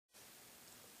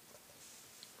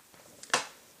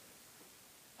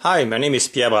Hi, my name is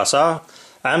Pierre Brassard.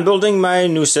 I'm building my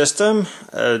new system.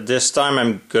 This time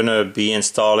I'm gonna be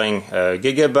installing a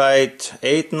Gigabyte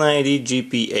 890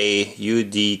 GPA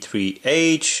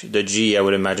UD3H. The G, I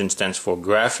would imagine, stands for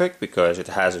graphic because it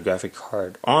has a graphic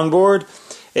card on board.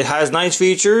 It has nice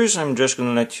features. I'm just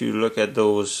gonna let you look at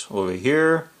those over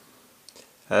here.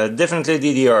 Definitely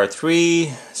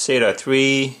DDR3, SATA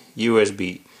 3,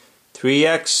 USB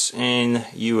 3X, and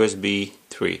USB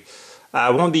 3. I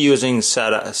won't be using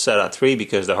SATA 3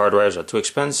 because the hard drives are too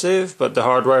expensive, but the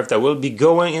hard drive that will be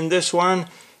going in this one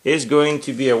is going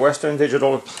to be a Western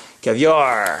Digital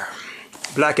Caviar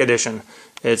Black Edition.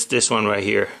 It's this one right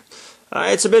here.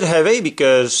 It's a bit heavy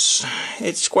because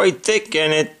it's quite thick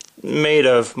and it's made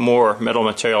of more metal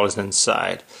materials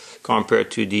inside compared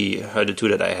to the other two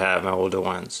that I have, my older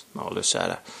ones, my older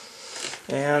SATA.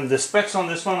 And the specs on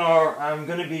this one are, I'm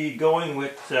going to be going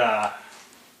with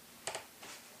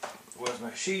where's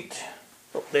my sheet?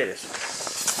 Oh, there it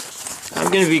is.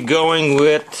 I'm going to be going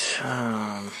with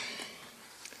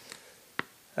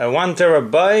a 1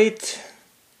 terabyte,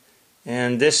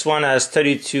 and this one has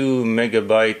 32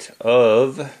 megabyte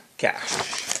of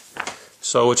cache,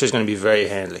 so which is going to be very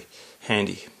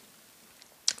handy.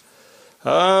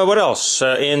 What else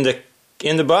in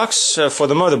the box for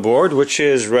the motherboard, which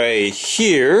is right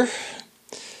here?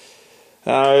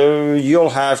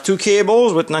 You'll have two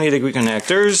cables with 90-degree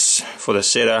connectors for the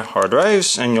SATA hard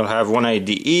drives, and you'll have one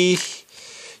IDE,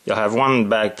 you'll have one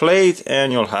back plate,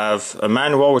 and you'll have a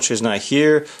manual which is not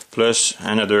here, plus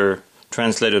another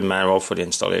translated manual for the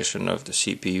installation of the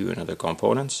CPU and other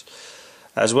components,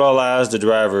 as well as the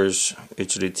driver's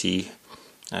utility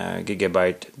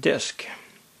Gigabyte disk.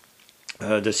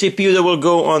 The CPU that will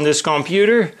go on this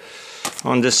computer,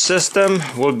 on this system,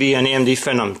 will be an AMD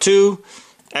Phenom 2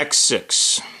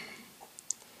 X6.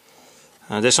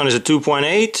 This one is a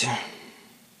 2.8.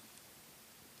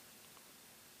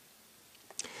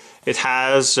 It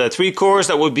has 3 cores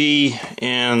that will be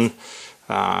in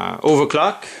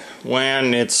overclock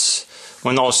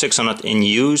when all 6 are not in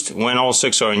use. When all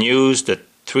 6 are in use, the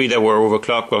 3 that were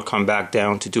overclocked will come back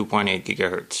down to 2.8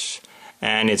 gigahertz.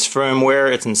 And its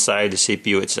firmware, it's inside the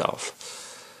CPU itself.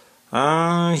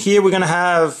 Here we're gonna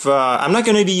have, I'm not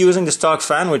gonna be using the stock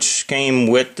fan which came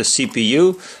with the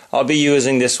CPU. I'll be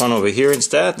using this one over here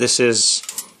instead. This is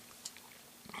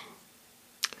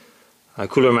a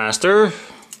Cooler Master,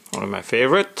 one of my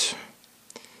favorite.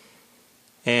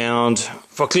 And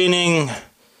for cleaning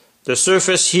the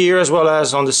surface here as well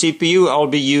as on the CPU, I'll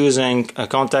be using a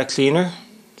contact cleaner,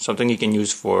 something you can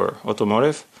use for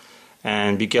automotive.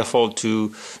 And be careful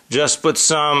to just put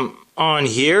some on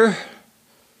here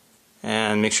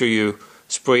and make sure you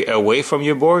spray away from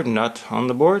your board, not on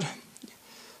the board.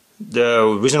 The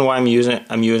reason why I'm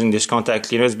using this contact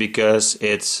cleaner is because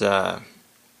it's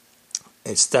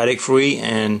static free,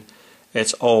 and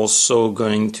it's also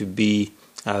going to be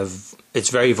it's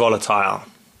very volatile.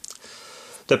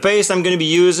 The paste I'm going to be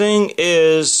using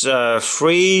is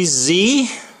Freezy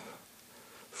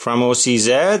from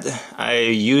OCZ. I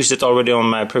used it already on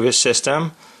my previous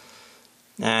system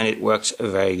and it works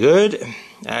very good.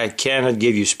 I cannot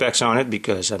give you specs on it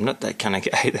because I'm not that kind of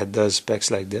guy that does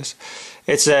specs like this.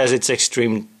 It says it's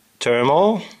extreme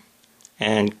thermal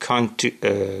and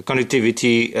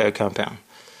conductivity compound.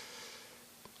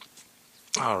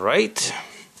 Alright,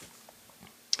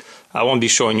 I won't be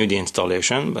showing you the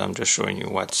installation, but I'm just showing you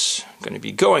what's going to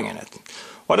be going in it.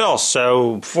 What else?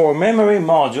 So for memory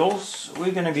modules,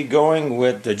 we're going to be going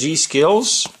with the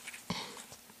G.Skills,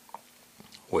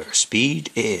 where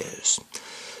speed is.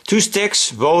 2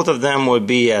 sticks, both of them would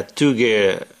be at 2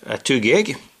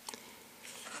 gig.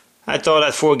 I thought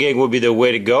that 4 gig would be the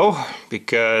way to go,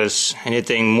 because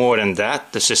anything more than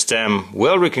that, the system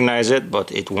will recognize it,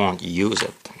 but it won't use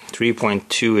it.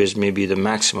 3.2 is maybe the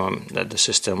maximum that the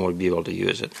system will be able to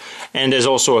use it. And there's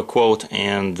also a quote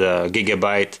in the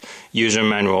Gigabyte user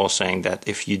manual saying that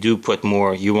if you do put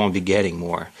more, you won't be getting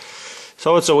more.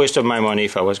 So it's a waste of my money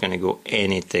if I was going to go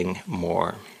anything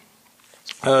more.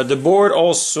 The board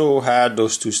also had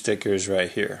those 2 stickers right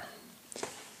here.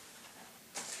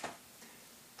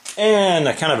 And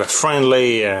a kind of a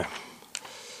friendly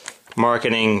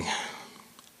marketing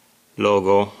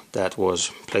logo that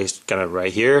was placed kind of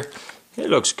right here. It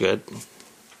looks good.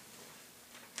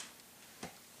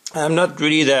 I'm not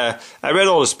really I read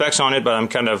all the specs on it, but I'm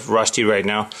kind of rusty right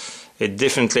now. It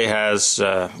definitely has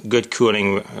good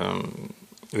cooling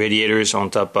radiators on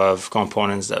top of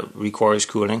components that requires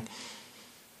cooling.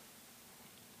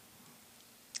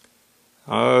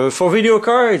 For video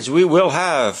cards, we will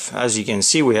have, as you can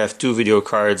see, we have 2 video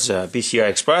cards, PCI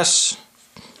Express.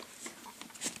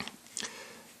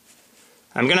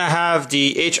 I'm gonna have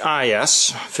the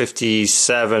HIS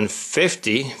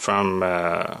 5750 from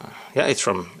it's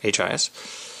from HIS.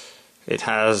 It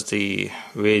has the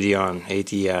Radeon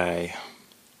ATI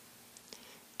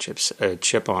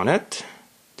chip on it.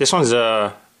 This one's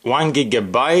a 1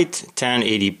 gigabyte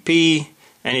 1080p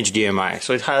and HDMI,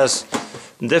 so it has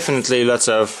definitely lots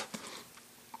of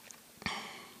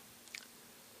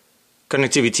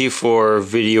connectivity for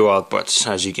video outputs.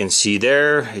 As you can see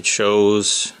there, it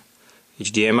shows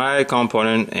HDMI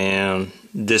component and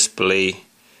display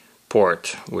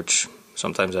port, which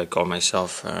sometimes I call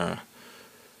myself a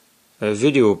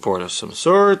video port of some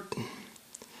sort.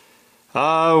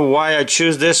 Why I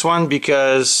choose this one?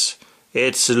 Because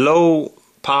it's low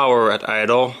power at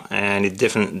idle and it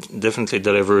definitely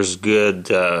delivers good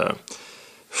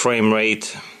frame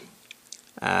rate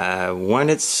when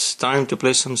it's time to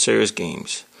play some serious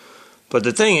games. But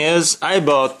the thing is, I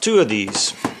bought two of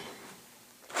these,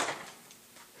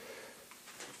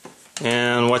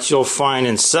 and what you'll find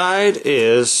inside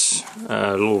is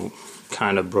a little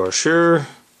kind of brochure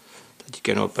that you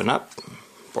can open up,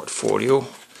 portfolio,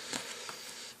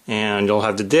 and you'll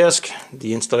have the disc,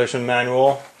 the installation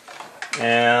manual,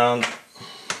 and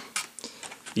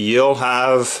you'll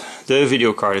have the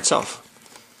video card itself.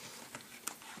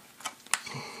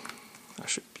 I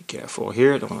should be careful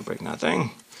here, don't want to break nothing.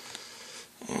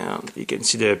 And you can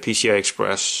see the PCI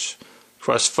Express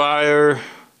Crossfire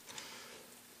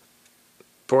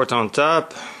port on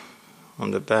top.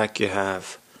 On the back you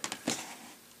have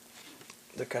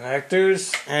the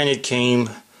connectors, and it came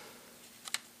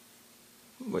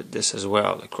with this as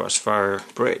well, the Crossfire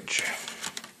bridge.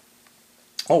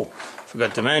 Oh,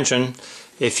 forgot to mention,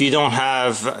 if you don't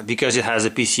have, because it has a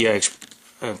PCI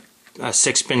a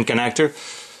 6-pin connector,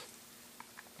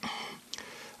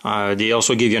 they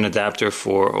also give you an adapter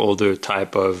for older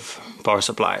type of power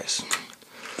supplies.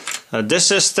 This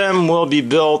system will be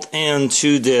built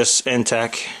into this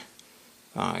Intech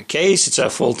case. It's a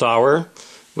full tower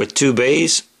with 2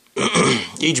 bays.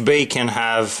 Each bay can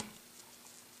have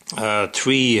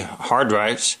 3 hard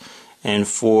drives and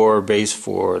 4 bays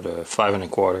for the 5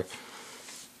 1/4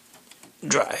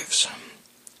 drives.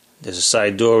 There's a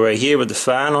side door right here with the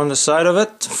fan on the side of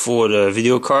it for the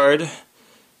video card,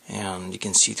 and you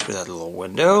can see through that little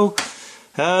window.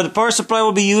 The power supply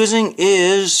we'll be using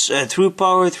is True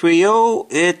Power 3.0.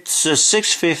 It's a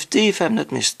 650 if I'm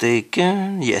not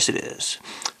mistaken. Yes, it is.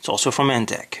 It's also from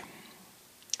Intech.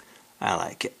 I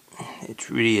like it. It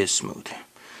really is smooth.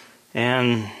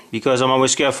 And because I'm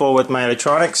always careful with my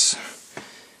electronics,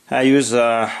 I use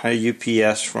a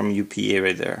UPS from UPA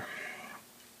right there.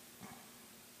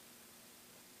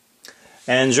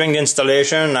 And during the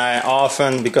installation, I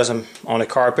often, because I'm on a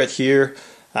carpet here,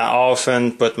 I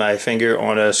often put my finger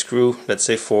on a screw, let's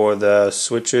say for the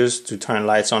switches to turn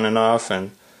lights on and off,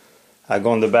 and I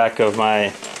go on the back of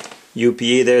my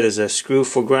UPA there, there's a screw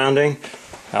for grounding.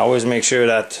 I always make sure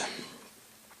that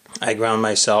I ground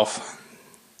myself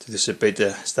to dissipate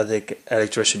the static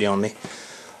electricity on me.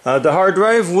 The hard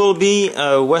drive will be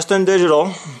Western Digital,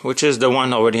 which is the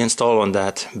one already installed on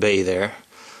that bay there,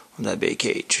 on that bay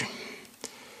cage.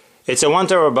 It's a 1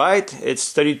 terabyte,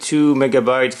 it's 32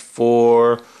 megabyte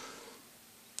for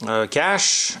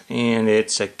cache, and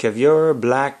it's a Caviar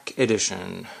Black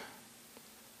Edition.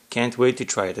 Can't wait to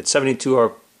try it. It's 72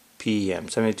 RPM,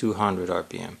 7200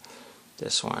 RPM,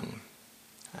 this one.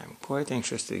 I'm quite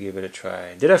anxious to give it a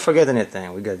try. Did I forget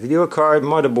anything? We got video card,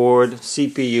 motherboard,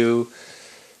 CPU.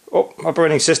 Oh,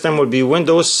 operating system would be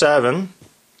Windows 7,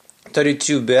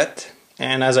 32-bit,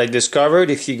 and as I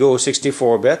discovered, if you go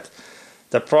 64-bit,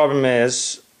 the problem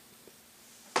is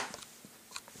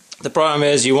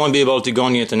you won't be able to go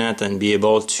on the internet and be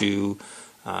able to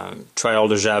try all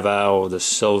the Java or the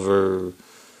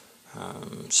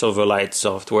Silverlight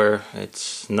software.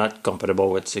 It's not compatible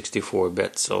with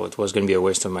 64-bit, so it was going to be a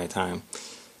waste of my time.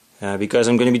 Because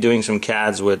I'm going to be doing some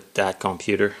CADs with that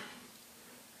computer,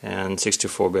 and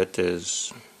 64-bit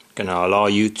is going to allow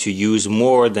you to use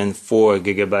more than 4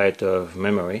 gigabyte of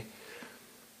memory.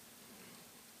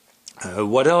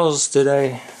 What else should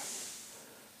I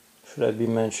be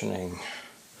mentioning?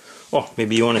 Oh,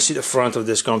 maybe you want to see the front of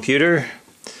this computer.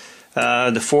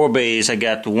 The 4 bays, I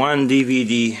got 1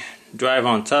 DVD drive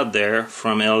on top there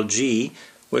from LG,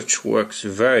 which works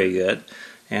very good,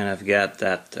 and I've got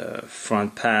that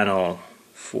front panel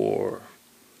for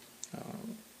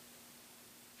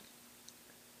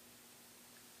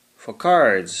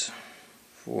cards,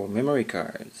 for memory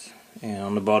cards, and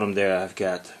on the bottom there I've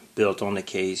got built on the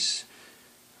case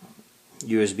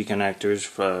USB connectors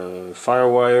for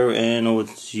FireWire and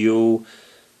audio,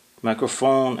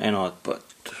 microphone and output.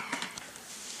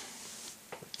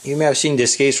 You may have seen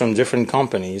this case from different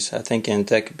companies. I think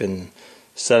Intech been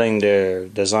selling their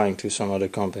design to some other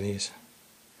companies.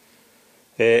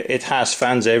 It has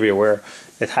fans everywhere.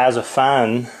 It has a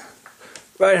fan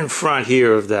right in front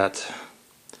here of that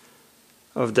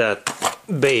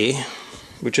bay,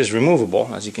 which is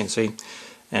removable, as you can see,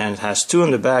 and it has two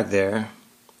in the back there,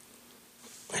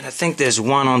 and I think there's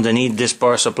one underneath this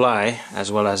power supply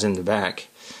as well as in the back,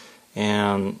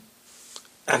 and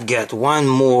I've got one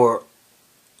more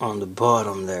on the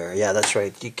bottom there. Yeah, that's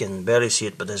right, you can barely see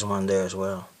it, but there's one there as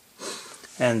well.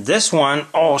 And this one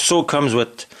also comes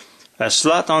with a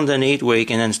slot underneath where you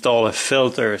can install a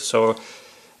filter, so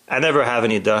I never have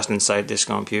any dust inside this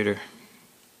computer.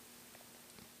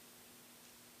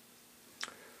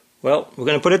 Well, we're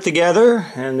going to put it together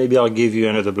and maybe I'll give you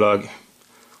another vlog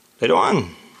later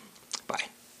on.